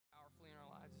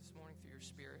your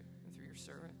Spirit and through your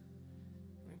servant.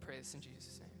 We pray this in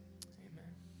Jesus' name.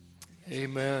 Amen.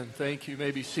 Amen. Thank you. You may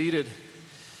be seated.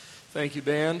 Thank you,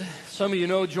 band. Some of you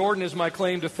know Jordan is my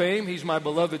claim to fame. He's my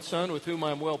beloved son with whom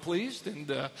I'm well pleased,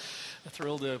 and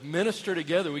thrilled to minister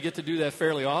together. We get to do that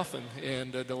fairly often,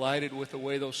 and delighted with the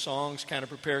way those songs kind of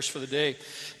prepare us for the day.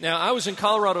 Now, I was in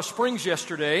Colorado Springs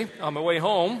yesterday on my way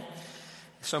home.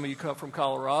 Some of you come from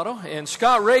Colorado. And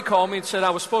Scott Ray called me and said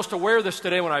I was supposed to wear this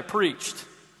today when I preached.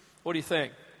 What do you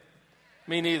think?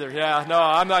 Me neither. Yeah, no,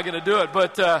 I'm not going to do it.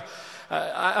 But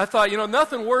I thought,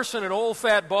 nothing worse than an old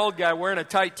fat bald guy wearing a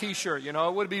tight T-shirt.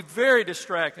 It would be very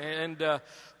distracting. And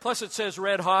plus it says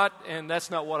red hot, and that's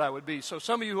not what I would be. So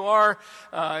some of you who are,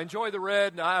 enjoy the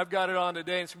red. I've got it on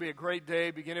today. It's going to be a great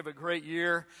day, beginning of a great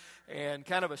year. And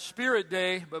kind of a spirit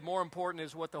day, but more important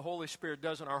is what the Holy Spirit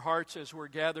does in our hearts as we're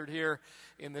gathered here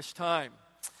in this time.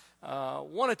 I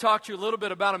want to talk to you a little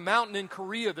bit about a mountain in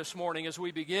Korea this morning as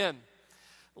we begin.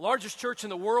 The largest church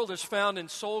in the world is found in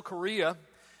Seoul, Korea.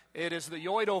 It is the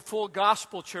Yoido Full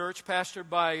Gospel Church, pastored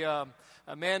by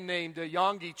a man named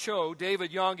Yonggi Cho,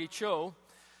 David Yonggi Cho.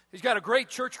 He's got a great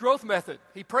church growth method.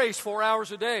 He prays 4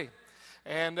 hours a day.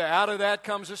 And out of that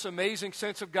comes this amazing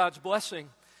sense of God's blessing.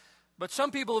 But some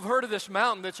people have heard of this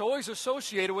mountain that's always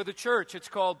associated with the church. It's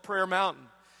called Prayer Mountain.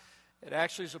 It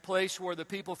actually is a place where the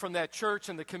people from that church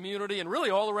and the community and really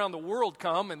all around the world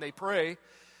come and they pray.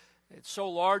 It's so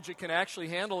large it can actually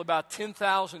handle about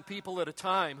 10,000 people at a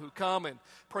time who come and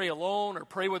pray alone or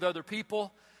pray with other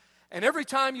people. And every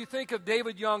time you think of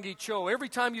David Yonggi Cho, every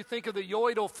time you think of the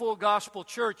Yoido Full Gospel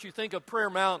Church, you think of Prayer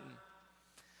Mountain.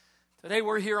 Today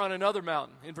we're here on another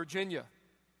mountain in Virginia.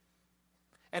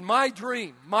 And my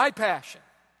dream, my passion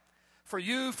for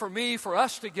you, for me, for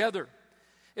us together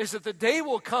is that the day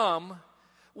will come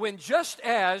when just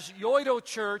as Yoido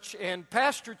Church and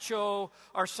Pastor Cho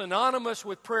are synonymous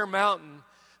with Prayer Mountain,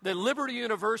 that Liberty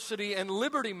University and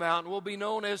Liberty Mountain will be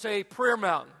known as a Prayer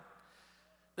Mountain.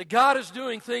 That God is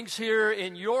doing things here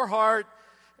in your heart,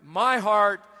 my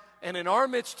heart, and in our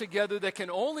midst together that can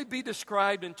only be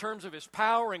described in terms of His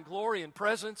power and glory and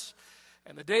presence.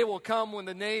 And the day will come when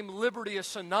the name Liberty is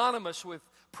synonymous with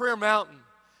Prayer Mountain.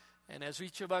 And as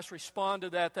each of us respond to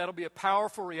that, that'll be a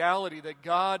powerful reality that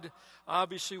God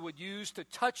obviously would use to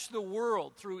touch the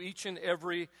world through each and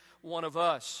every one of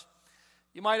us.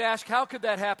 You might ask, how could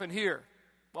that happen here?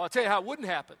 Well, I'll tell you how it wouldn't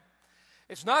happen.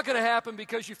 It's not going to happen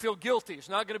because you feel guilty. It's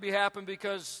not going to happen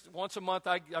because once a month,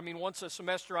 once a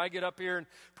semester, I get up here and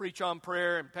preach on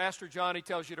prayer, and Pastor Johnny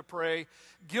tells you to pray.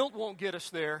 Guilt won't get us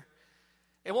there.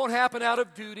 It won't happen out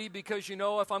of duty because,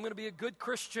 if I'm going to be a good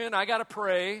Christian, I got to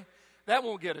pray. That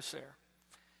won't get us there.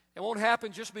 It won't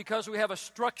happen just because we have a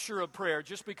structure of prayer,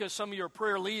 just because some of you are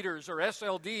prayer leaders or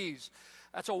SLDs.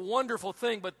 That's a wonderful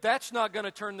thing, but that's not going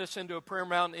to turn this into a prayer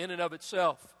mountain in and of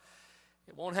itself.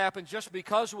 It won't happen just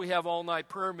because we have all-night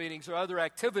prayer meetings or other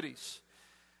activities.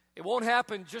 It won't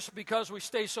happen just because we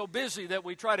stay so busy that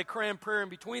we try to cram prayer in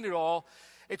between it all.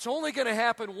 It's only going to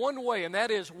happen one way, and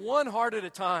that is one heart at a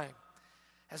time.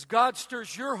 As God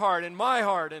stirs your heart and my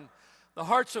heart and the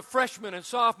hearts of freshmen and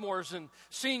sophomores and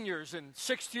seniors and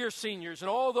sixth-year seniors and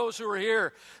all those who are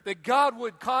here, that God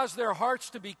would cause their hearts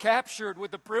to be captured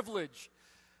with the privilege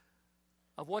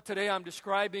of what today I'm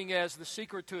describing as the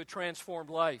secret to a transformed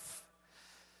life.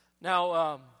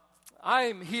 Now,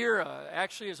 I'm here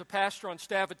actually as a pastor on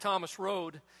staff at Thomas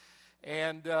Road.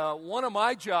 And one of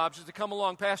my jobs is to come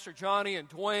along Pastor Johnny and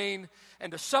Dwayne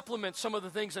and to supplement some of the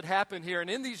things that happen here. And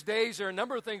in these days, there are a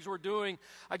number of things we're doing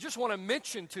I just want to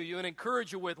mention to you and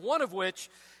encourage you with, one of which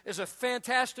is a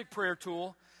fantastic prayer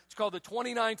tool. It's called the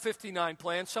 2959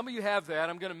 plan. Some of you have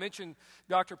that. I'm going to mention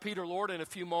Dr. Peter Lord in a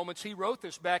few moments. He wrote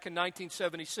this back in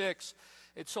 1976.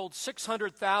 It sold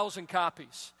 600,000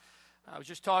 copies. I was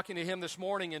just talking to him this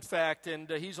morning, in fact, and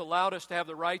he's allowed us to have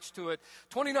the rights to it.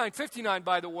 2959,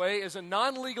 by the way, is a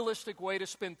non-legalistic way to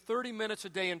spend 30 minutes a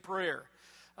day in prayer.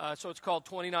 So it's called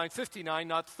 2959,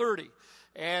 not 30.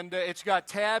 And it's got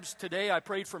tabs. Today I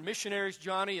prayed for missionaries,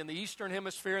 Johnny, in the Eastern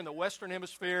Hemisphere and the Western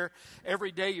Hemisphere.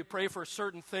 Every day you pray for a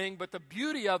certain thing. But the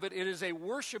beauty of it, it is a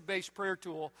worship-based prayer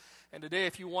tool. And today,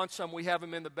 if you want some, we have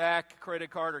them in the back, credit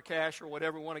card or cash or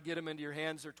whatever. We want to get them into your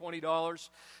hands. They're $20.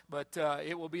 But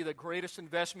it will be the greatest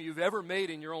investment you've ever made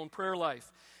in your own prayer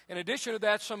life. In addition to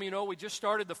that, some of you know we just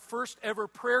started the first ever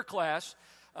prayer class,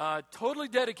 totally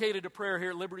dedicated to prayer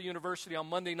here at Liberty University on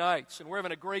Monday nights. And we're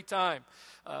having a great time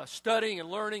studying and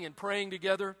learning and praying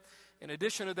together. In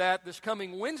addition to that, this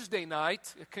coming Wednesday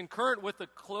night, concurrent with the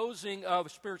closing of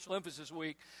Spiritual Emphasis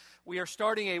Week, we are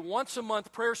starting a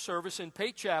once-a-month prayer service in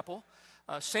Pate Chapel,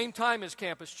 same time as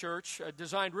Campus Church,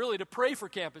 designed really to pray for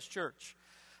Campus Church.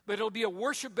 But it'll be a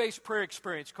worship-based prayer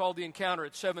experience called The Encounter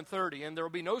at 7:30. And there will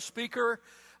be no speaker,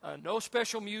 no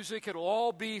special music. It'll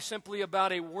all be simply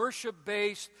about a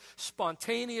worship-based,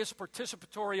 spontaneous,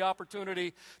 participatory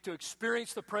opportunity to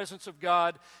experience the presence of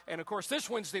God. And, of course, this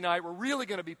Wednesday night, we're really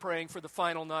going to be praying for the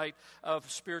final night of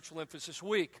Spiritual Emphasis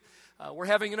Week. We're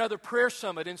having another prayer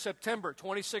summit in September,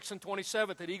 26th and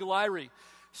 27th at Eagle Eyrie,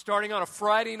 starting on a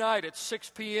Friday night at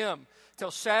 6 p.m.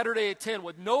 till Saturday at 10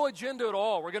 with no agenda at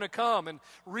all. We're going to come and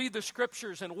read the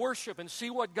Scriptures and worship and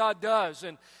see what God does,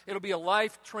 and it'll be a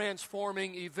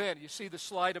life-transforming event. You see the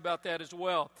slide about that as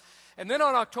well. And then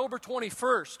on October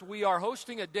 21st, we are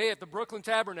hosting a day at the Brooklyn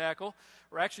Tabernacle.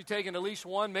 We're actually taking at least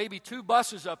one, maybe two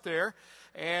buses up there.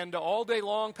 And all day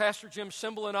long, Pastor Jim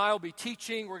Simbal and I will be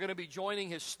teaching. We're going to be joining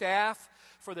his staff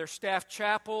for their staff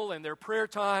chapel and their prayer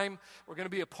time. We're going to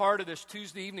be a part of this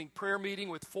Tuesday evening prayer meeting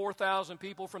with 4,000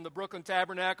 people from the Brooklyn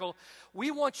Tabernacle.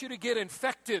 We want you to get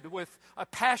infected with a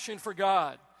passion for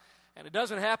God. And it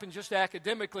doesn't happen just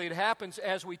academically. It happens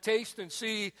as we taste and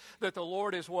see that the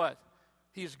Lord is what?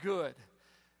 He is good.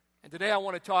 And today I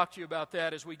want to talk to you about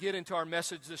that as we get into our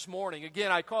message this morning.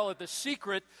 Again, I call it the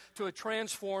secret to a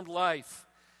transformed life.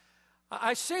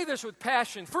 I say this with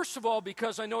passion, first of all,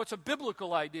 because I know it's a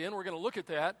biblical idea, and we're going to look at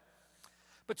that.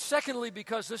 But secondly,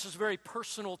 because this is very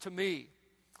personal to me.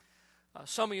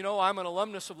 Some of you know I'm an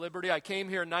alumnus of Liberty. I came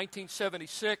here in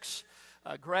 1976,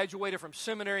 graduated from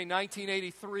seminary in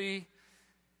 1983,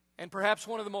 and perhaps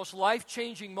one of the most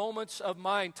life-changing moments of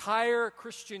my entire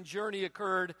Christian journey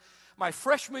occurred my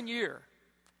freshman year,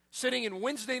 sitting in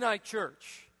Wednesday night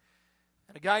church,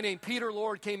 and a guy named Peter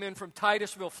Lord came in from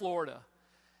Titusville, Florida.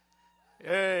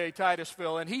 Hey,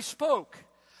 Titusville. And he spoke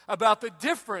about the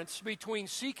difference between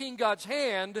seeking God's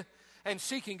hand and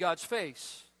seeking God's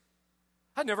face.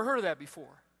 I'd never heard of that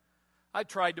before. I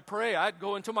tried to pray. I'd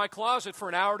go into my closet for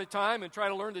an hour at a time and try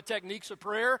to learn the techniques of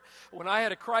prayer. When I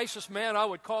had a crisis, man, I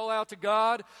would call out to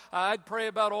God. I'd pray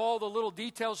about all the little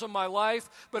details of my life,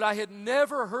 but I had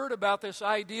never heard about this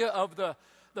idea of the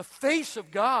face of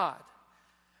God.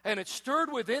 And it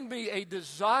stirred within me a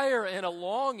desire and a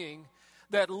longing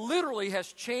that literally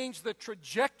has changed the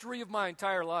trajectory of my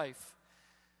entire life.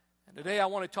 And today I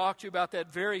want to talk to you about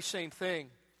that very same thing.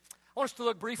 I want us to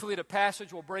look briefly at a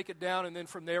passage. We'll break it down, and then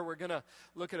from there we're going to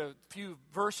look at a few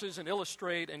verses and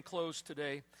illustrate and close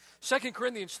today. 2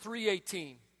 Corinthians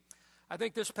 3:18. I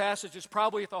think this passage is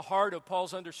probably at the heart of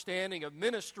Paul's understanding of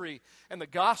ministry and the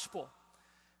gospel.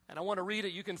 And I want to read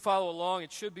it. You can follow along.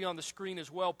 It should be on the screen as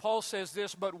well. Paul says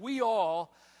this, "But we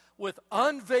all, with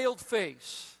unveiled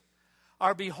face,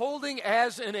 are beholding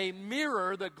as in a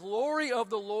mirror the glory of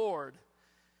the Lord,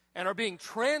 and are being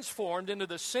transformed into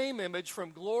the same image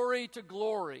from glory to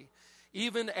glory,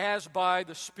 even as by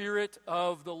the Spirit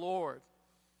of the Lord."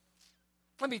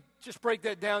 Let me just break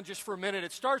that down just for a minute.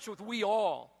 It starts with we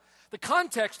all. The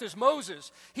context is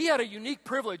Moses. He had a unique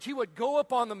privilege. He would go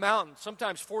up on the mountain,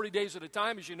 sometimes 40 days at a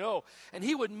time, as you know, and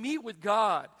he would meet with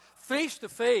God face to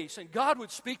face, and God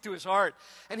would speak to his heart.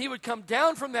 And he would come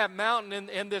down from that mountain,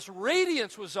 and this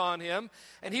radiance was on him,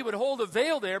 and he would hold a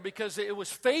veil there because it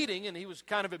was fading, and he was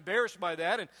kind of embarrassed by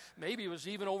that, and maybe it was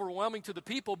even overwhelming to the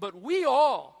people. But we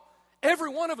all, every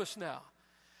one of us now,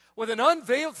 with an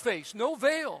unveiled face, no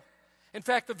veil. In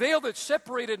fact, the veil that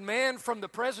separated man from the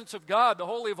presence of God, the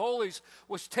Holy of Holies,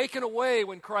 was taken away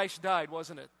when Christ died,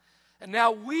 wasn't it? And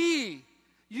now we,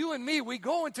 you and me, we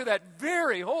go into that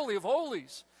very Holy of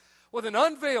Holies with an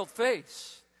unveiled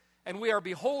face, and we are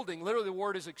beholding, literally the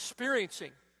word is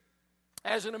experiencing,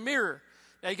 as in a mirror.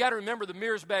 Now you got to remember, the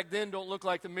mirrors back then don't look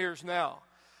like the mirrors now.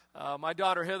 My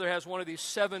daughter Heather has one of these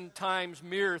 7 times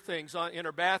mirror things in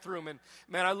her bathroom, and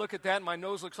man, I look at that and my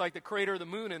nose looks like the crater of the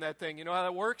moon in that thing. You know how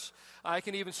that works? I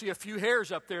can even see a few hairs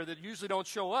up there that usually don't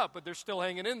show up, but they're still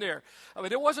hanging in there.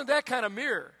 But it wasn't that kind of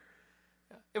mirror.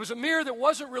 It was a mirror that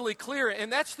wasn't really clear, and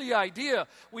that's the idea.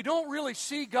 We don't really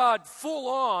see God full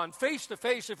on, face to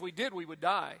face. If we did, we would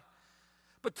die.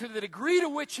 But to the degree to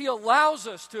which He allows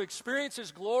us to experience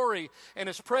His glory and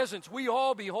His presence, we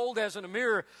all behold as in a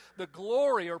mirror the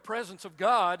glory or presence of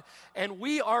God, and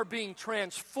we are being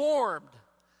transformed.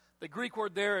 The Greek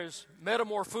word there is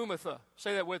metamorphumethā.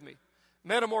 Say that with me.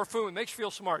 Metamorphum. Makes you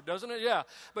feel smart, doesn't it? Yeah.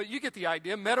 But you get the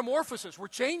idea. Metamorphosis. We're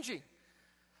changing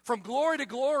from glory to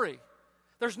glory.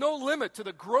 There's no limit to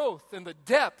the growth and the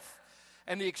depth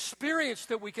and the experience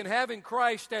that we can have in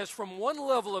Christ, as from one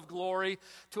level of glory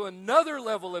to another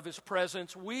level of His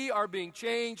presence, we are being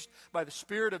changed by the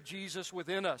Spirit of Jesus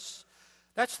within us.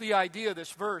 That's the idea of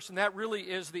this verse, and that really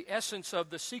is the essence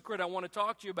of the secret I want to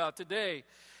talk to you about today.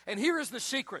 And here is the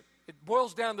secret. It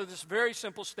boils down to this very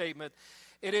simple statement.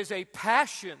 It is a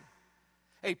passion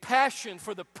a passion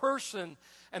for the person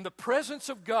and the presence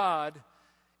of God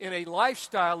in a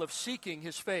lifestyle of seeking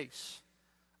His face,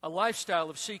 a lifestyle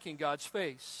of seeking God's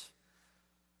face.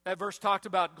 That verse talked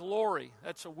about glory.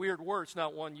 That's a weird word. It's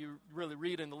not one you really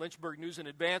read in the Lynchburg News in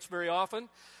Advance very often.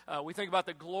 We think about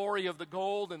the glory of the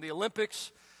gold and the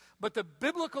Olympics. But the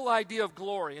biblical idea of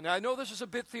glory, and I know this is a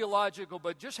bit theological,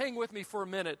 but just hang with me for a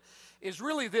minute, is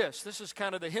really this. This is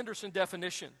kind of the Henderson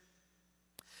definition.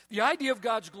 The idea of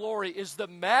God's glory is the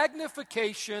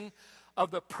magnification of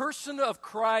the person of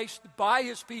Christ by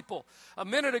His people. A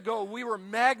minute ago, we were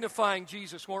magnifying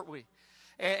Jesus, weren't we?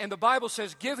 And the Bible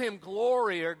says, give Him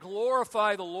glory or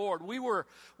glorify the Lord. We were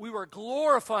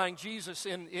glorifying Jesus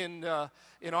in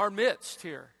our midst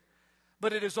here.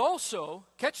 But it is also,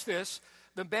 catch this,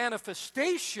 the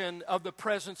manifestation of the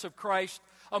presence of Christ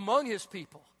among His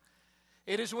people.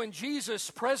 It is when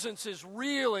Jesus' presence is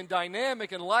real and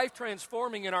dynamic and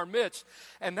life-transforming in our midst.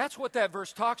 And that's what that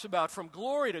verse talks about. From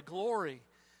glory to glory,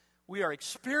 we are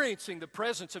experiencing the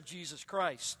presence of Jesus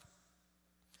Christ.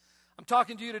 I'm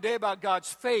talking to you today about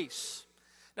God's face.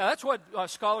 Now, that's what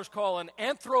scholars call an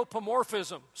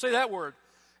anthropomorphism. Say that word.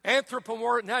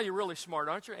 Anthropomorphism. Now you're really smart,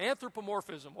 aren't you?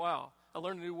 Anthropomorphism. Wow, I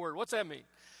learned a new word. What's that mean?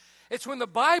 It's when the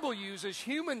Bible uses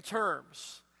human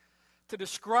terms to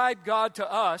describe God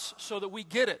to us so that we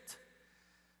get it.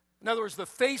 In other words, the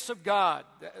face of God.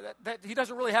 He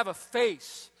doesn't really have a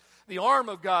face. The arm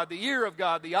of God, the ear of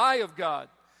God, the eye of God.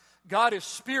 God is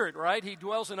spirit, right? He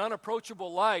dwells in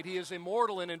unapproachable light. He is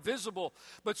immortal and invisible.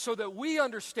 But so that we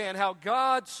understand how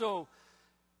God so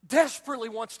desperately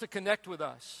wants to connect with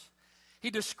us, He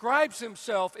describes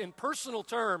Himself in personal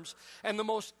terms, and the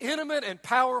most intimate and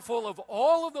powerful of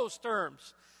all of those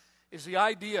terms is the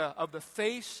idea of the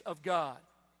face of God.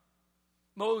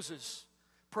 Moses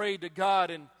prayed to God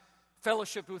and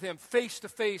fellowshiped with Him face to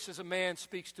face as a man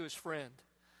speaks to his friend.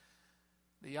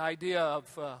 The idea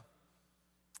of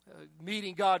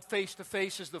meeting God face to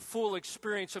face is the full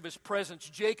experience of His presence.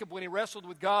 Jacob, when he wrestled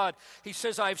with God, he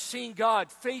says, I've seen God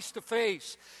face to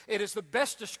face. It is the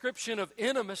best description of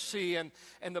intimacy and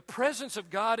the presence of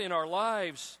God in our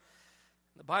lives.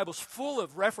 The Bible's full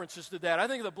of references to that. I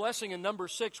think of the blessing in number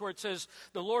 6 where it says,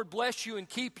 the Lord bless you and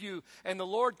keep you, and the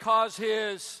Lord cause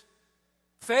His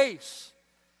face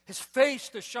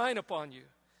to shine upon you.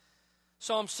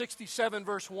 Psalm 67,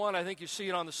 verse 1, I think you see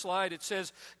it on the slide. It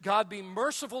says, God be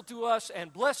merciful to us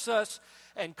and bless us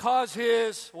and cause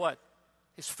His, what?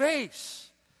 His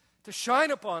face to shine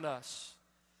upon us.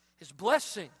 His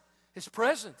blessing, His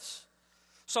presence.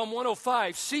 Psalm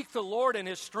 105, seek the Lord and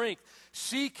His strength.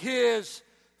 Seek His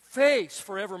face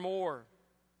forevermore.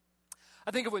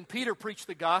 I think of when Peter preached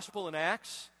the gospel in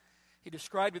Acts. He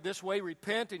described it this way,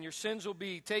 repent and your sins will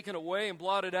be taken away and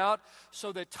blotted out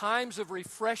so that times of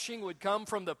refreshing would come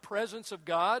from the presence of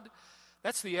God.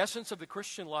 That's the essence of the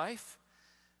Christian life.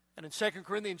 And in 2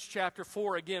 Corinthians chapter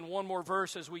 4, again, one more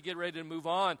verse as we get ready to move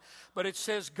on. But it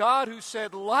says, God who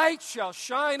said, light shall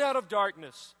shine out of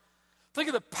darkness. Think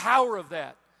of the power of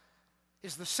that.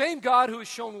 Is the same God who is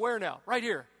shown where now? Right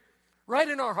here. Right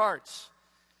in our hearts.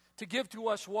 To give to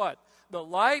us what? The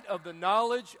light of the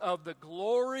knowledge of the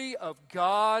glory of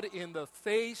God in the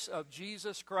face of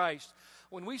Jesus Christ.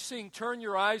 When we sing Turn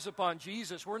Your Eyes Upon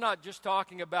Jesus, we're not just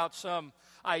talking about some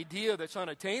idea that's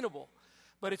unattainable,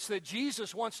 but it's that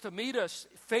Jesus wants to meet us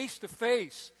face to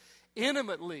face,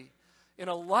 intimately, in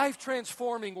a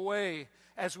life-transforming way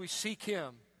as we seek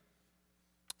Him.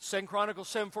 2 Chronicles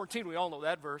 7:14, we all know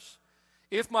that verse.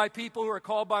 If my people who are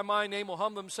called by my name will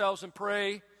humble themselves and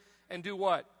pray and do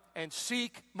what? And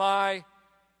seek my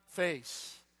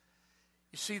face.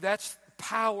 You see, that's the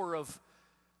power of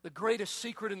the greatest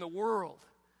secret in the world.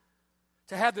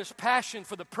 To have this passion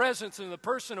for the presence and the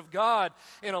person of God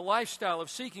in a lifestyle of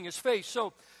seeking His face.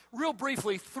 So, real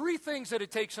briefly, 3 things that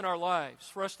it takes in our lives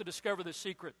for us to discover this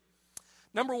secret.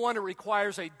 Number 1, it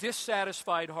requires a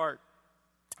dissatisfied heart.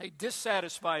 A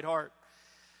dissatisfied heart.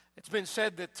 It's been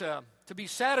said that to be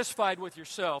satisfied with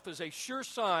yourself is a sure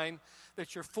sign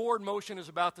that your forward motion is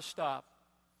about to stop.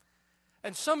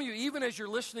 And some of you, even as you're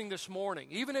listening this morning,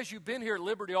 even as you've been here at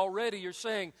Liberty already, you're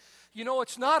saying, you know,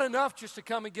 it's not enough just to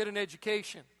come and get an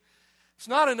education. It's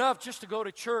not enough just to go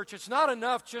to church. It's not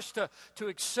enough just to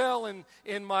excel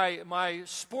in my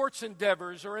sports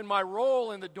endeavors or in my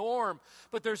role in the dorm.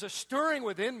 But there's a stirring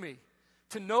within me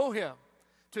to know Him,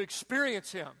 to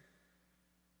experience Him.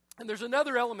 And there's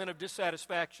another element of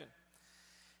dissatisfaction.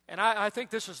 And I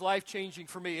think this is life-changing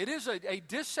for me. It is a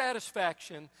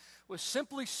dissatisfaction with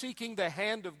simply seeking the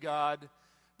hand of God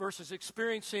versus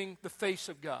experiencing the face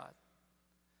of God.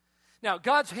 Now,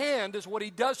 God's hand is what He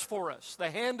does for us,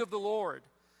 the hand of the Lord.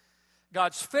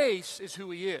 God's face is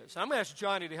who he is. I'm going to ask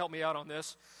Johnny to help me out on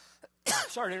this.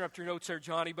 Sorry to interrupt your notes there,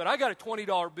 Johnny, but I got a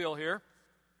 $20 bill here,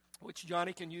 which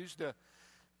Johnny can use to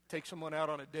take someone out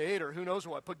on a date or who knows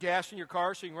what, put gas in your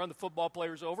car so you can run the football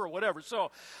players over or whatever.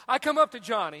 So I come up to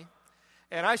Johnny,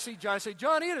 and I see Johnny. I say,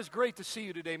 Johnny, it is great to see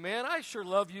you today, man. I sure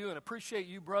love you and appreciate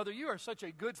you, brother. You are such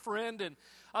a good friend, and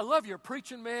I love your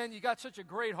preaching, man. You got such a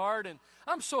great heart, and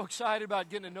I'm so excited about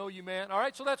getting to know you, man. All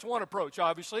right, so that's one approach,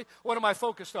 obviously. What am I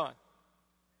focused on?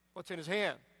 What's in his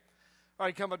hand? All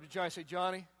right, come up to Johnny and say,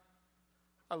 Johnny,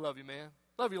 I love you, man.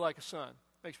 Love you like a son.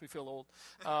 Makes me feel old.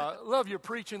 Love your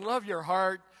preaching. Love your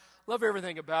heart. Love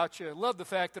everything about you. Love the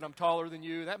fact that I'm taller than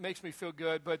you. That makes me feel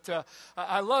good. But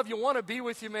I love you. Want to be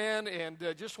with you, man, and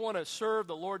just want to serve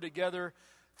the Lord together.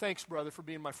 Thanks, brother, for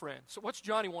being my friend. So what's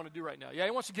Johnny want to do right now? Yeah,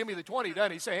 he wants to give me the 20,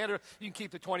 doesn't he? Say, Andrew, you can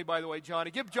keep the 20, by the way,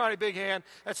 Johnny. Give Johnny a big hand.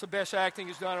 That's the best acting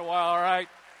he's done in a while, all right?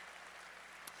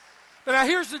 But now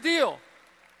here's the deal.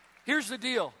 Here's the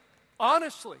deal.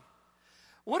 Honestly,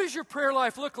 what does your prayer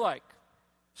life look like?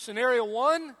 Scenario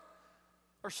 1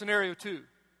 or scenario 2?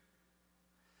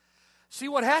 See,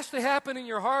 what has to happen in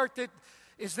your heart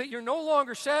is that you're no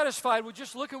longer satisfied with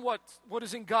just looking what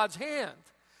is in God's hand.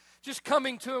 Just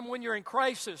coming to him when you're in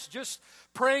crisis. Just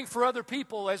praying for other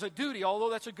people as a duty, although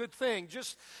that's a good thing.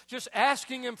 Just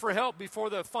asking him for help before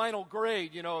the final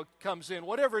grade, comes in.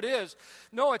 Whatever it is.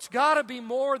 No, it's got to be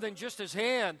more than just his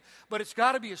hand, but it's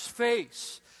got to be his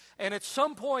face. And at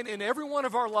some point in every one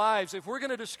of our lives, if we're going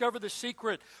to discover the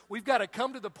secret, we've got to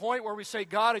come to the point where we say,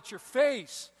 God, it's your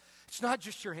face. It's not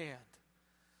just your hand.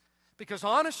 Because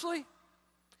honestly,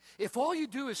 if all you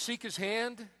do is seek his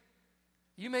hand,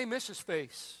 you may miss his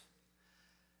face.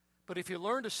 But if you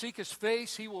learn to seek his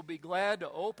face, he will be glad to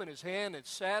open his hand and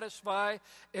satisfy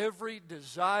every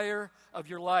desire of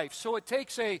your life. So it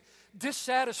takes a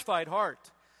dissatisfied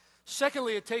heart.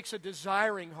 Secondly, it takes a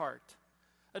desiring heart.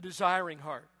 A desiring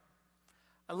heart.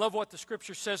 I love what the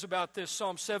scripture says about this,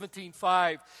 Psalm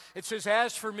 17:5. It says,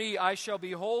 as for me, I shall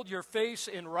behold your face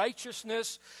in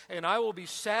righteousness, and I will be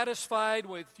satisfied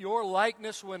with your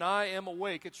likeness when I am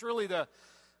awake. It's really the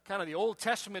kind of the Old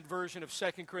Testament version of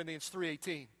 2 Corinthians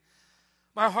 3:18.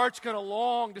 My heart's going to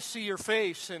long to see your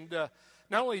face, and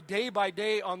not only day by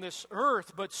day on this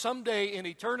earth, but someday in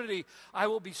eternity, I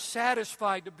will be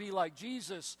satisfied to be like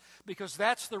Jesus, because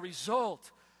that's the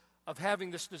result of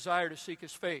having this desire to seek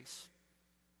his face.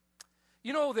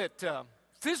 You know that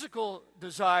physical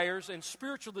desires and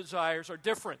spiritual desires are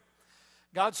different.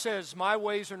 God says, my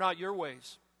ways are not your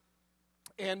ways.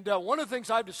 And one of the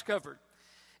things I've discovered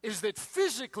is that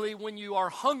physically when you are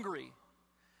hungry,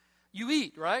 you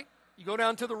eat, right? You go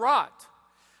down to the rot,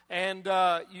 and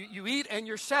you eat and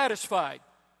you're satisfied,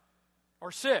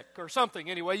 or sick, or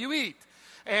something. Anyway, you eat.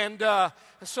 And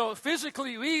so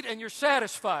physically you eat and you're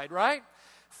satisfied, right?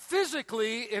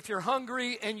 Physically, if you're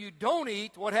hungry and you don't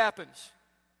eat, what happens?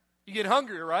 You get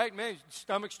hungrier, right? Man, your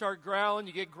stomach start growling,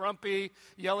 you get grumpy,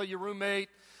 yell at your roommate.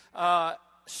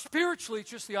 Spiritually, it's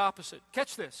just the opposite.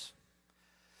 Catch this.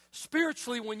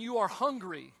 Spiritually, when you are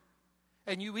hungry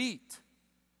and you eat,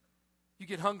 you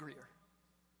get hungrier.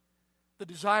 The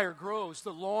desire grows,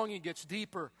 the longing gets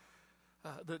deeper.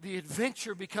 The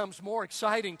adventure becomes more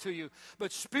exciting to you.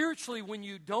 But spiritually, when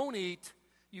you don't eat,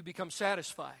 you become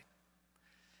satisfied.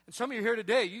 And some of you here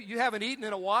today, you haven't eaten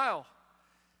in a while.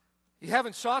 You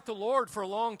haven't sought the Lord for a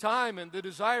long time, and the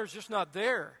desire is just not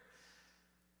there.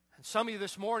 And some of you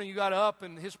this morning, you got up,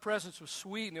 and his presence was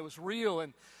sweet, and it was real,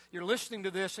 and you're listening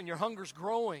to this, and your hunger's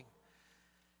growing.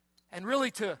 And really,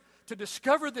 to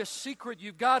discover this secret,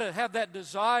 you've got to have that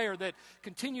desire that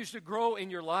continues to grow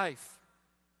in your life.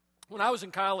 When I was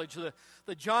in college,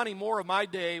 the Johnny Moore of my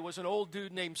day was an old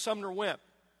dude named Sumner Wimp.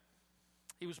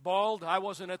 He was bald. I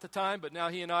wasn't at the time, but now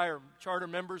he and I are charter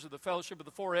members of the Fellowship of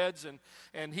the Foreheads.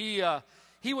 And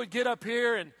he would get up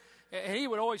here and he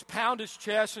would always pound his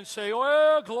chest and say,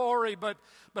 "Oh, glory!" But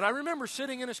I remember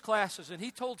sitting in his classes, and he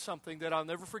told something that I'll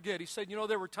never forget. He said,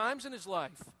 there were times in his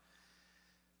life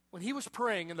when he was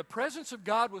praying, and the presence of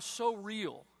God was so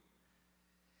real.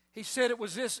 He said it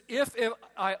was this: if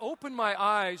I opened my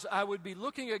eyes, I would be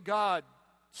looking at God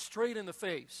straight in the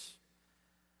face.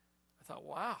 I thought,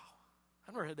 wow.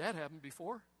 I've never had that happen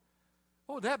before.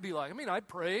 What would that be like? I mean, I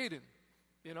prayed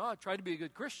and, I tried to be a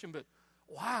good Christian, but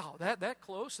wow, that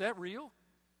close, that real?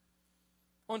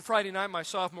 One Friday night, my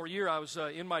sophomore year, I was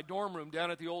in my dorm room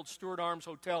down at the old Stewart Arms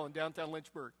Hotel in downtown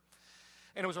Lynchburg.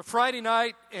 And it was a Friday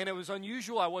night, and it was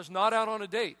unusual. I was not out on a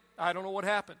date. I don't know what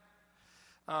happened.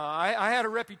 I had a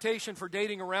reputation for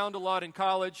dating around a lot in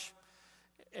college.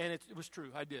 And it was true.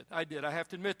 I did. I have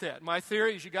to admit that. My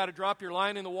theory is you got to drop your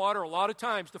line in the water a lot of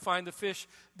times to find the fish.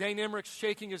 Dane Emmerich's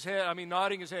shaking his head,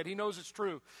 nodding his head. He knows it's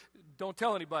true. Don't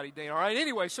tell anybody, Dane, all right?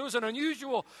 Anyway, so it was an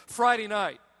unusual Friday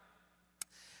night.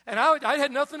 And I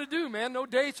had nothing to do, man. No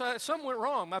dates. Something went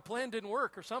wrong. My plan didn't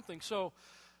work or something. So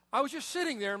I was just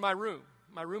sitting there in my room.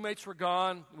 My roommates were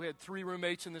gone. We had 3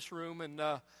 roommates in this room, and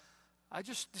I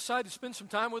just decided to spend some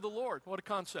time with the Lord. What a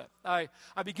concept. I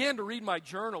began to read my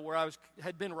journal where I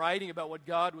had been writing about what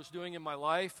God was doing in my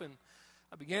life, and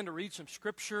I began to read some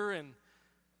scripture, and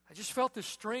I just felt this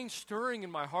strange stirring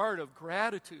in my heart of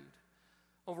gratitude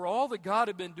over all that God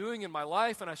had been doing in my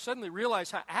life, and I suddenly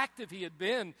realized how active He had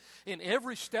been in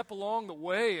every step along the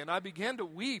way, and I began to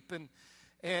weep, and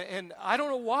I don't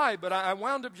know why, but I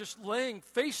wound up just laying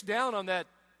face down on that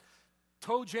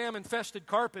toe jam infested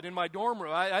carpet in my dorm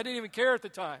room. I didn't even care at the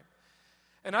time.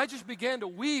 And I just began to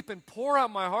weep and pour out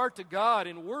my heart to God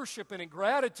in worship and in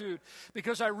gratitude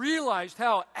because I realized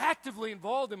how actively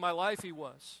involved in my life He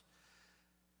was.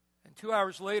 And 2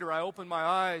 hours later, I opened my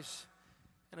eyes,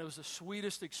 and it was the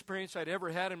sweetest experience I'd ever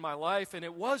had in my life. And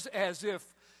it was as if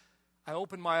I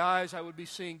opened my eyes, I would be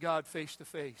seeing God face to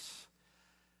face.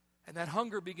 And that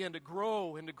hunger began to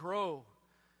grow and to grow.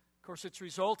 Of course, it's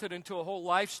resulted into a whole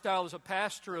lifestyle as a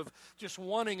pastor of just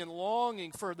wanting and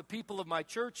longing for the people of my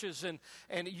churches, and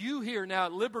you here now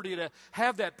at Liberty to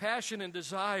have that passion and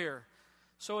desire.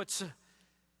 So it's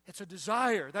a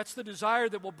desire. That's the desire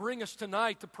that will bring us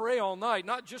tonight to pray all night,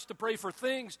 not just to pray for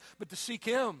things, but to seek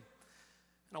Him.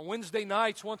 And on Wednesday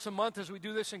nights, once a month, as we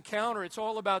do this encounter, it's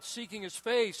all about seeking His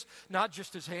face, not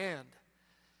just His hand.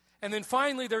 And then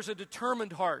finally, there's a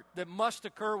determined heart that must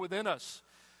occur within us.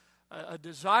 A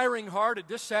desiring heart, a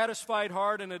dissatisfied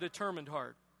heart, and a determined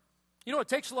heart. You know, it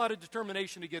takes a lot of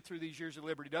determination to get through these years at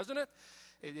Liberty, doesn't it?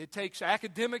 It takes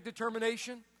academic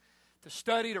determination to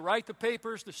study, to write the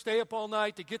papers, to stay up all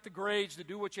night, to get the grades, to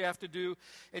do what you have to do.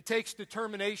 It takes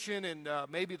determination in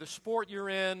maybe the sport you're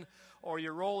in or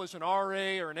your role as an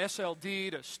RA or an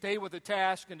SLD to stay with the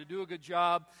task and to do a good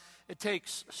job. It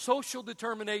takes social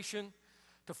determination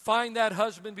to find that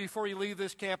husband before you leave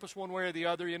this campus one way or the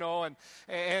other,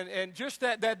 and just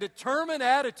that determined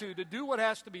attitude to do what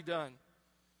has to be done.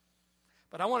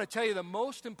 But I want to tell you the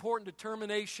most important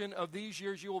determination of these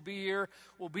years you will be here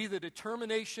will be the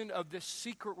determination of this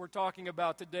secret we're talking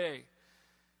about today.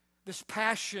 This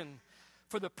passion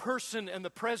for the person and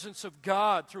the presence of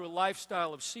God through a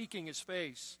lifestyle of seeking His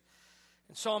face.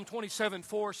 And Psalm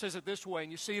 27:4 says it this way,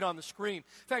 and you see it on the screen.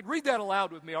 In fact, read that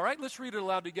aloud with me, all right? Let's read it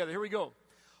aloud together. Here we go.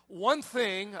 One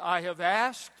thing I have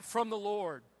asked from the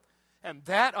Lord, and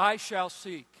that I shall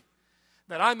seek,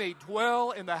 that I may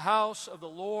dwell in the house of the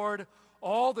Lord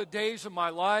all the days of my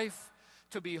life,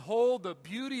 to behold the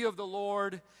beauty of the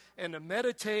Lord and to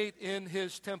meditate in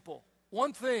His temple.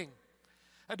 One thing,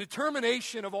 a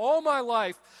determination of all my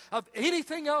life, of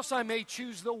anything else I may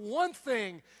choose, the one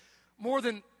thing more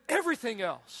than everything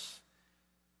else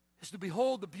is to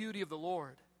behold the beauty of the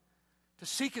Lord, to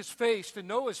seek His face, to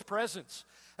know His presence.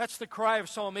 That's the cry of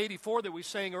Psalm 84 that we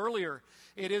sang earlier.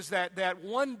 It is that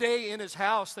one day in His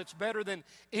house that's better than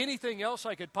anything else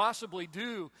I could possibly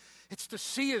do. It's to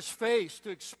see His face, to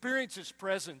experience His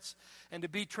presence, and to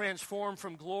be transformed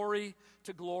from glory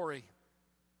to glory.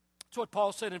 That's what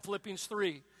Paul said in Philippians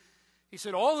 3. He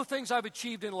said, all the things I've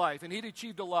achieved in life, and he'd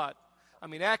achieved a lot.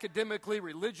 Academically,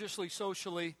 religiously,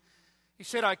 socially. He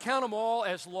said, I count them all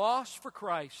as loss for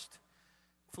Christ.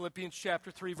 Philippians chapter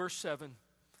 3, verse 7.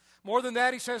 More than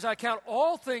that, he says, I count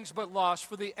all things but loss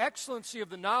for the excellency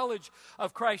of the knowledge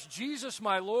of Christ Jesus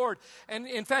my Lord. And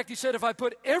in fact, he said, if I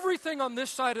put everything on this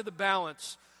side of the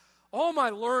balance, all my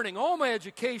learning, all my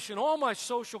education, all my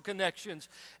social connections,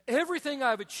 everything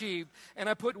I've achieved, and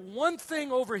I put one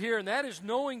thing over here, and that is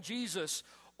knowing Jesus,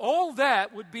 all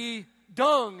that would be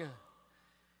dung.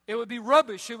 It would be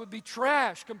rubbish. It would be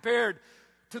trash compared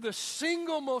to the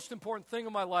single most important thing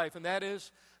in my life, and that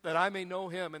is that I may know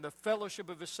Him and the fellowship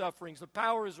of His sufferings, the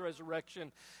power of His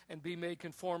resurrection, and be made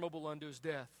conformable unto His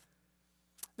death.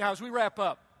 Now, as we wrap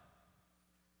up,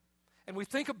 and we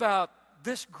think about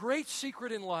this great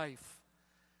secret in life,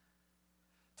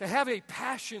 to have a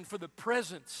passion for the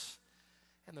presence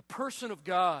and the person of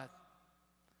God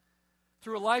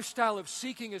through a lifestyle of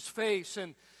seeking His face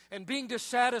and being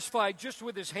dissatisfied just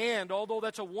with His hand, although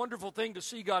that's a wonderful thing to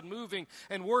see God moving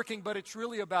and working, but it's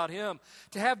really about Him.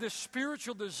 To have this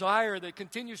spiritual desire that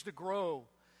continues to grow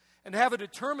and have a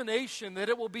determination that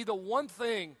it will be the one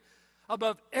thing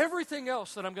above everything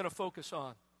else that I'm going to focus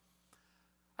on.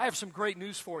 I have some great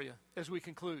news for you as we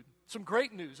conclude. Some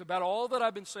great news about all that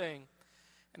I've been saying,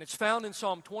 and it's found in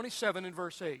Psalm 27 and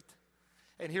verse 8.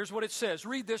 And here's what it says.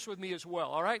 Read this with me as well,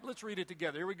 all right? Let's read it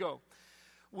together. Here we go.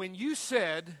 When you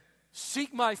said,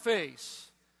 seek my face,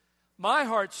 my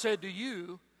heart said to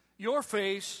you, your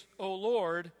face, O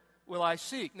Lord, will I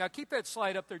seek. Now keep that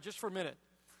slide up there just for a minute.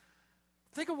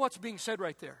 Think of what's being said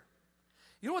right there.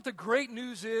 You know what the great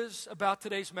news is about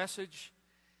today's message?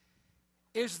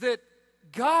 Is that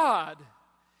God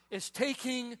is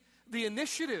taking the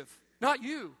initiative, not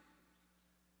you.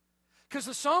 Because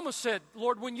the psalmist said,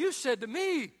 Lord, when you said to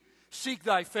me, seek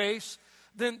thy face,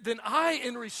 then I,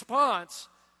 in response,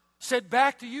 said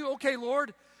back to you, okay,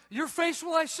 Lord, your face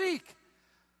will I seek.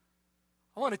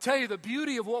 I want to tell you the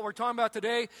beauty of what we're talking about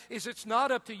today is it's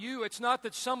not up to you. It's not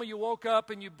that some of you woke up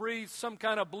and you breathed some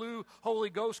kind of blue Holy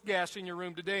Ghost gas in your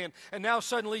room today and now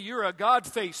suddenly you're a God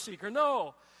face seeker.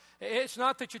 No, it's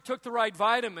not that you took the right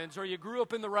vitamins or you grew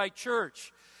up in the right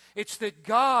church. It's that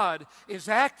God is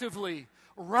actively,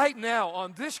 right now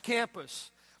on this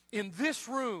campus, in this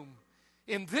room,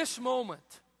 in this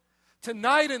moment,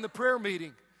 tonight in the prayer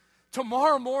meeting,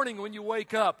 tomorrow morning when you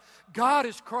wake up, God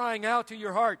is crying out to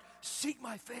your heart, seek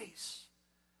my face.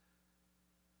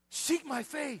 Seek my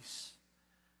face.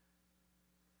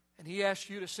 And He asks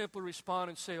you to simply respond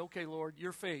and say, okay, Lord,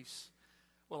 your face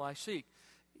will I seek.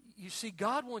 You see,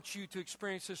 God wants you to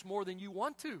experience this more than you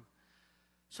want to.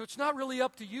 So it's not really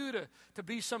up to you to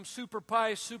be some super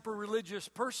pious, super religious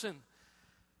person.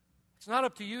 It's not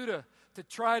up to you to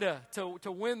try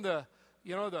to win the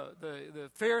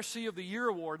Pharisee of the Year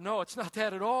award. No, it's not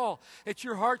that at all. It's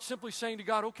your heart simply saying to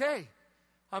God, okay,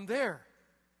 I'm there.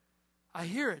 I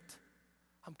hear it.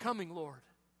 I'm coming, Lord.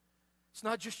 It's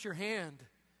not just your hand.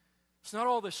 It's not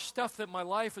all this stuff that my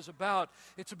life is about.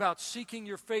 It's about seeking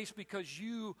your face because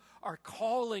you are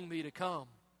calling me to come.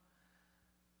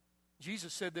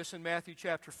 Jesus said this in Matthew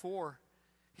chapter 4.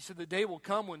 He said, the day will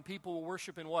come when people will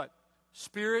worship in what?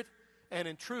 Spirit and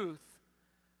in truth.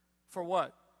 For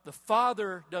what? The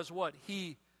Father does what?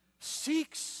 He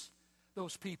seeks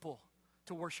those people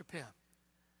to worship Him.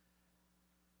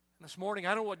 And this morning, I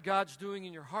don't know what God's doing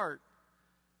in your heart.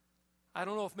 I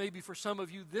don't know if maybe for some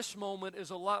of you this moment is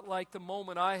a lot like the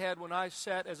moment I had when I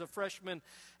sat as a freshman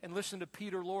and listened to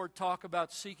Peter Lord talk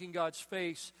about seeking God's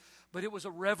face. But it was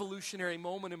a revolutionary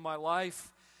moment in my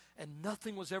life, and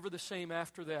nothing was ever the same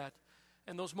after that.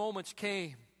 And those moments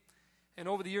came. And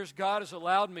over the years, God has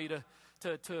allowed me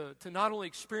to not only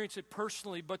experience it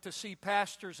personally, but to see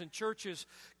pastors and churches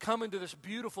come into this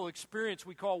beautiful experience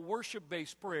we call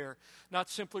worship-based prayer, not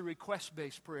simply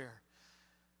request-based prayer.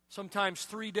 Sometimes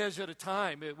 3 days at a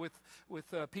time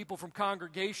with people from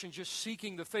congregations just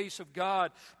seeking the face of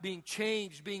God, being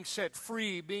changed, being set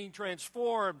free, being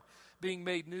transformed, being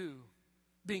made new,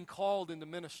 being called into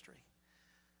ministry.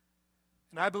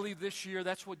 And I believe this year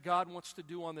that's what God wants to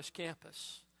do on this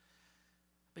campus.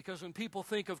 Because when people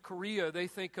think of Korea, they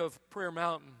think of Prayer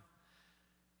Mountain.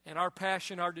 And our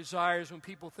passion, our desires, when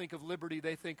people think of Liberty,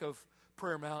 they think of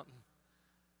Prayer Mountain.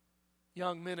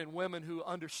 Young men and women who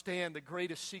understand the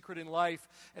greatest secret in life,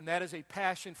 and that is a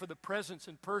passion for the presence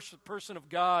and person of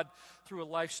God through a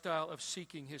lifestyle of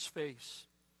seeking His face.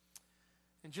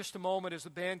 In just a moment, as the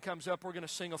band comes up, we're going to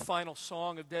sing a final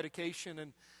song of dedication.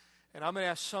 And I'm going to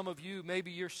ask some of you,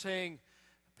 maybe you're saying,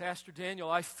 Pastor Daniel,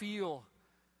 I feel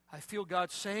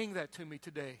God saying that to me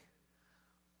today.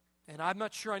 And I'm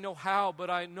not sure I know how,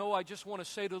 but I know I just want to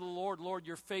say to the Lord, Lord,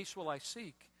 your face will I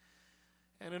seek.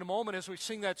 And in a moment, as we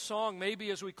sing that song,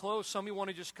 maybe as we close, some of you want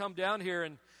to just come down here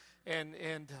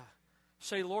and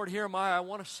say, Lord, here am I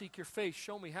want to seek your face.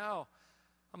 Show me how.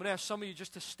 I'm going to ask some of you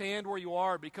just to stand where you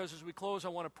are, because as we close, I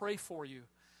want to pray for you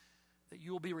that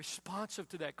you will be responsive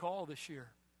to that call this year.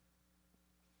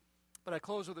 But I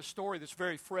close with a story that's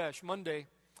very fresh. Monday,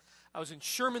 I was in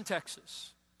Sherman,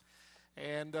 Texas,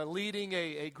 and leading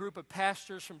a group of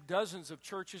pastors from dozens of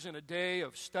churches in a day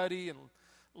of study and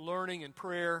learning and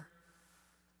prayer.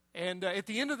 And at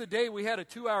the end of the day, we had a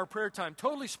 2-hour prayer time,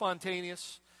 totally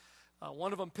spontaneous.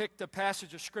 One of them picked a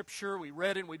passage of Scripture. We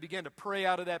read it, and we began to pray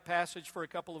out of that passage for a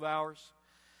couple of hours.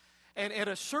 And at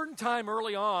a certain time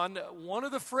early on, one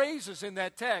of the phrases in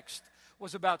that text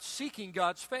was about seeking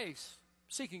God's face.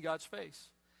 Seeking God's face.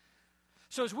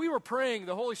 So as we were praying,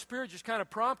 the Holy Spirit just kind of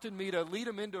prompted me to lead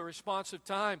them into a responsive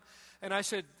time. And I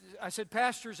said,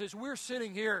 pastors, as we're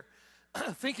sitting here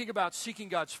thinking about seeking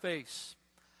God's face,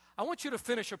 I want you to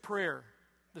finish a prayer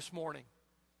this morning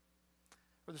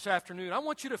or this afternoon. I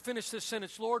want you to finish this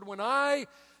sentence. Lord, when I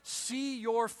see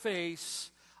your face,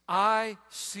 I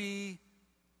see,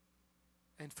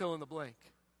 and fill in the blank.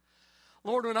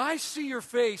 Lord, when I see your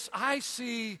face, I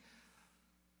see,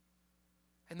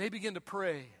 and they begin to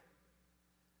pray.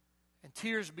 And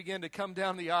tears began to come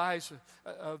down the eyes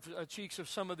of cheeks of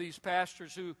some of these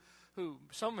pastors who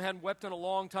some hadn't wept in a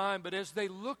long time, but as they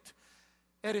looked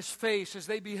at his face, as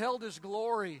they beheld his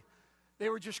glory, they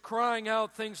were just crying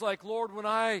out things like, Lord, when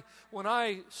I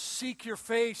seek your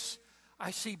face,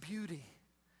 I see beauty.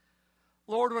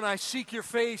 Lord, when I seek your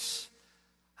face,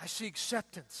 I see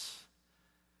acceptance.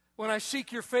 When I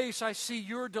seek your face, I see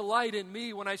your delight in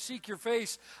me. When I seek your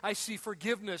face, I see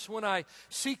forgiveness. When I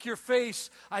seek your face,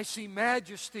 I see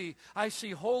majesty. I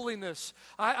see holiness.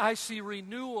 I see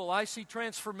renewal. I see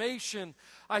transformation.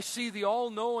 I see the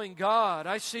all-knowing God.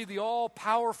 I see the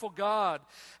all-powerful God.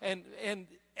 And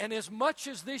as much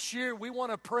as this year we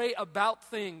want to pray about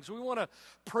things, we want to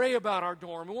pray about our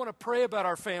dorm, we want to pray about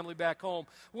our family back home,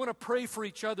 we want to pray for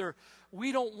each other,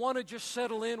 we don't want to just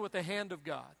settle in with the hand of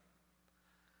God.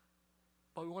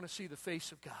 But we want to see the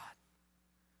face of God.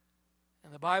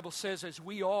 And the Bible says, as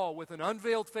we all, with an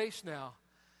unveiled face now,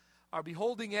 are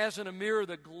beholding as in a mirror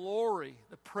the glory,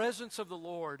 the presence of the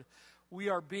Lord, we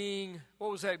are being,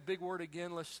 what was that big word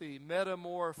again? Let's see,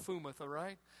 metamorphometh, all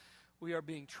right? We are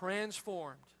being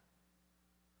transformed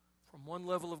from one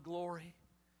level of glory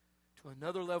to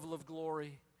another level of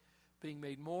glory, being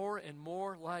made more and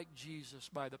more like Jesus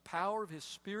by the power of His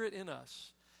Spirit in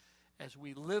us as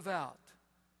we live out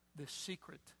this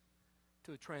secret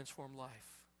to a transformed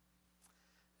life.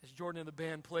 As Jordan and the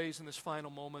band plays in this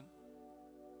final moment,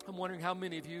 I'm wondering how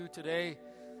many of you today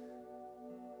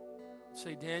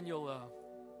say, Daniel,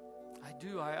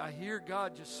 I hear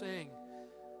God just saying,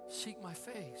 seek my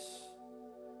face.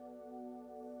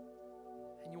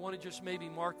 And you want to just maybe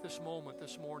mark this moment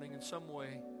this morning in some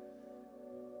way.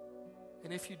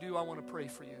 And if you do, I want to pray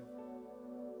for you.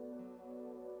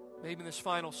 Maybe in this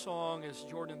final song, as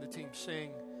Jordan and the team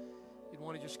sing, you'd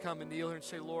want to just come and kneel here and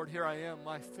say, Lord, here I am.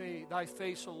 Thy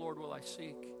face, O Lord, will I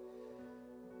seek.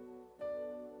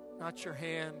 Not your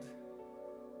hand,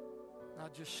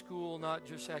 not just school, not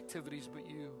just activities, but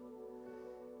you.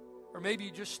 Or maybe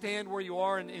you just stand where you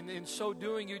are, and in so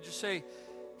doing, you just say,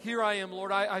 here I am,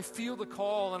 Lord. I feel the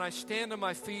call, and I stand on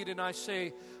my feet, and I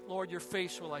say, Lord, your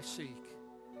face will I seek.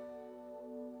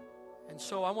 And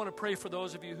so I want to pray for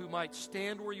those of you who might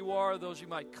stand where you are, those who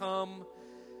might come,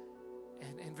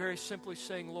 and very simply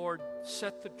saying, Lord,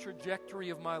 set the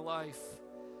trajectory of my life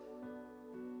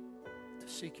to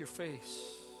seek your face.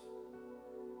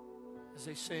 As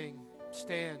they sing,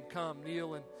 stand, come,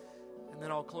 kneel, and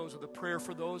then I'll close with a prayer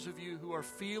for those of you who are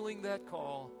feeling that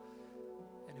call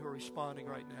and who are responding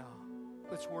right now.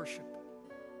 Let's worship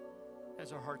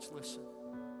as our hearts listen.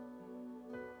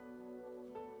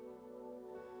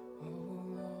 Oh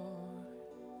Lord,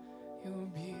 you're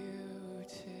beautiful.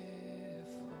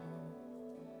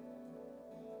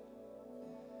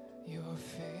 Your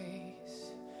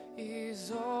face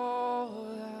is all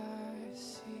I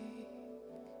see.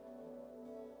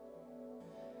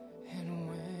 And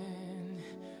when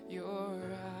your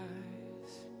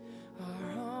eyes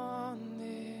are on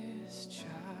this child,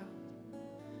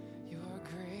 your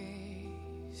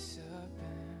grace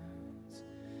abounds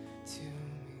to me.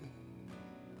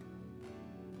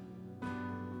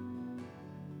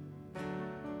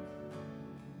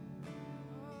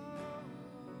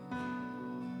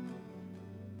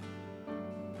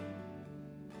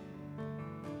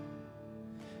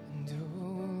 And oh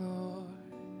Lord,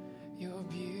 you're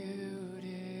beautiful.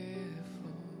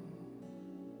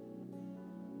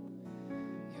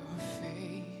 Your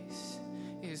face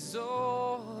is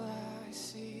all I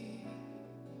see.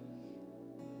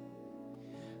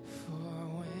 For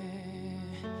when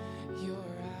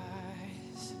your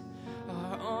eyes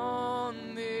are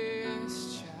on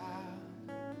this child,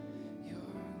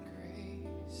 your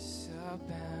grace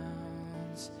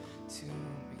abounds to me.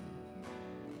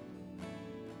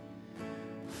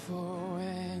 For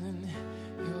when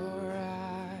your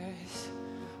eyes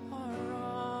are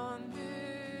on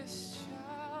this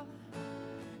child,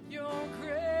 your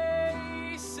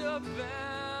grace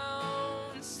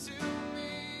abounds to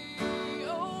me.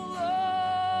 Oh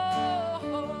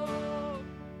Lord,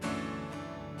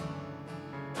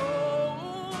 oh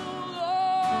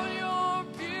Lord, you're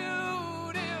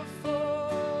beautiful.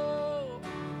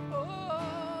 Oh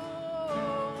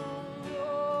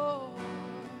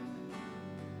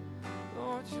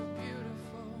Lord, you're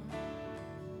beautiful.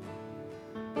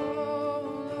 Oh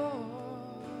Lord.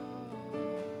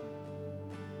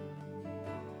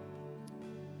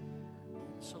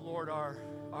 So Lord, our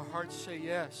hearts say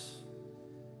yes.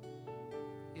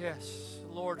 Yes,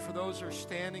 Lord, for those who are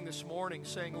standing this morning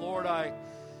saying, Lord, I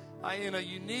in a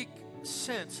unique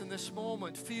sense in this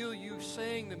moment feel you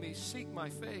saying to me, seek my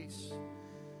face.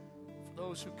 For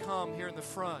those who come here in the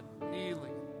front,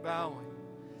 kneeling, bowing,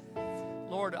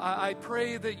 Lord, I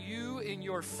pray that you, in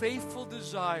your faithful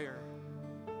desire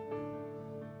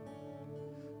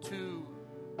to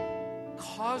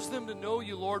cause them to know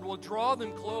you, Lord, will draw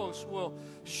them close, will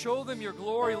show them your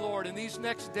glory, Lord, in these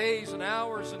next days and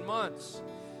hours and months.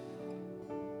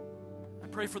 I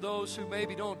pray for those who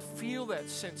maybe don't feel that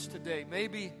sense today.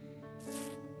 Maybe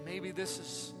this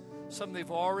is something they've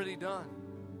already done,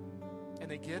 and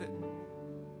they get it.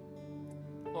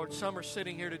 Lord, some are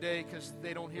sitting here today because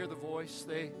they don't hear the voice.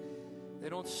 They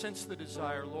don't sense the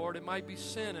desire, Lord. It might be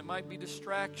sin. It might be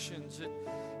distractions.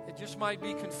 It just might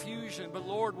be confusion. But,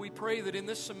 Lord, we pray that in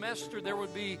this semester there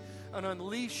would be an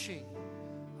unleashing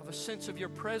of a sense of your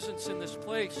presence in this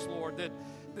place, Lord,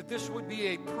 that this would be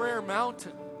a prayer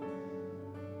mountain.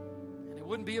 And it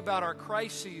wouldn't be about our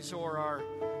crises or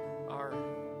our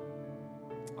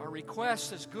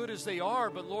requests, as good as they are,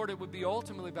 but, Lord, it would be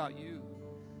ultimately about you.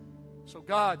 So,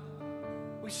 God,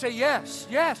 we say yes,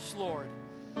 yes, Lord.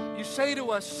 You say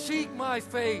to us, seek my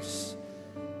face.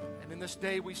 And in this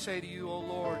day we say to you, oh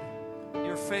Lord,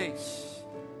 your face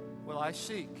will I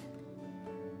seek.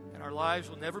 And our lives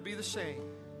will never be the same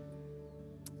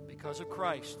because of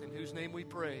Christ, in whose name we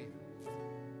pray.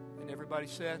 And everybody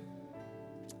said,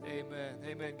 amen.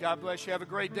 Amen. God bless you. Have a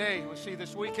great day. We'll see you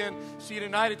this weekend. See you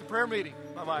tonight at the prayer meeting.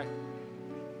 Bye-bye.